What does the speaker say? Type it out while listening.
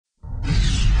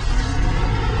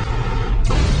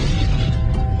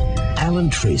Alan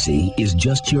Tracy is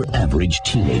just your average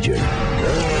teenager.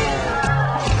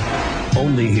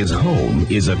 Only his home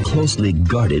is a closely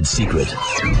guarded secret.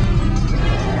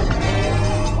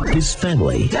 His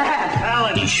family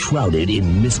is shrouded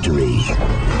in mystery.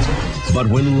 But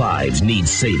when lives need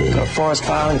saving, a forest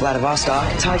fire in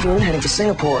Vladivostok, typhoon heading for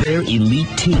Singapore. Their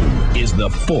elite team is the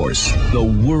force the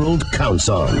world counts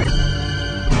on. It's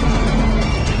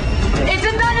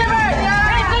the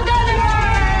Thunderbirds! It's the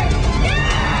Thunderbirds!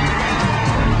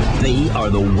 They are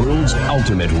the world's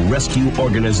ultimate rescue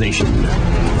organization.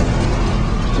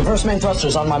 The first main thruster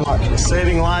is on my mark.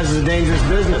 Saving lives is a dangerous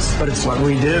business, but it's what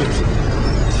we do.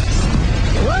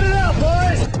 Run it out,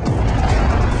 boys!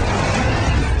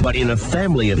 But in a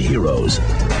family of heroes,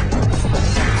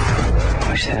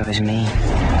 Wish that was me.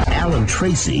 Alan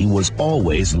Tracy was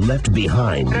always left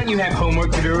behind. Don't you have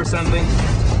homework to do or something?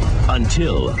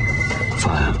 Until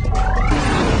Fire.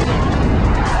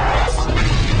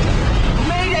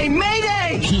 Mayday!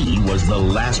 Mayday! he was the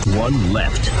last one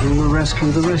left. Who will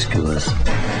rescue the rescuers?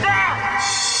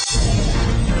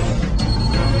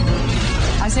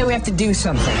 I say we have to do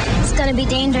something. It's gonna be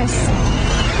dangerous.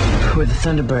 We're the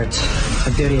Thunderbirds.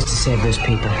 Our duty is to save those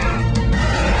people.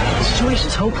 The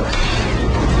situation's hopeless.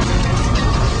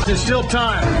 There's still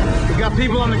time. We've got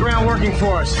people on the ground working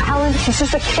for us. Alan, he's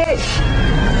just a kid.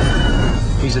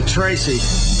 He's a Tracy.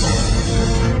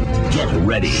 Get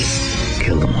ready.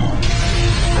 Kill them all.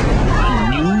 A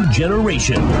new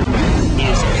generation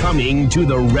is coming to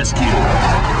the rescue.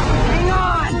 Hang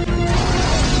on!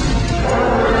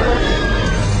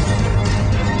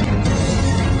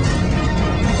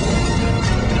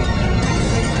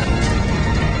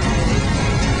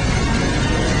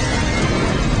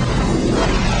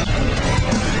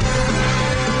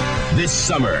 This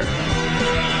summer,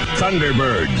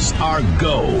 Thunderbirds are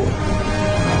go.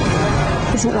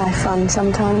 Isn't life fun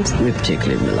sometimes? We're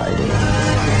particularly milady.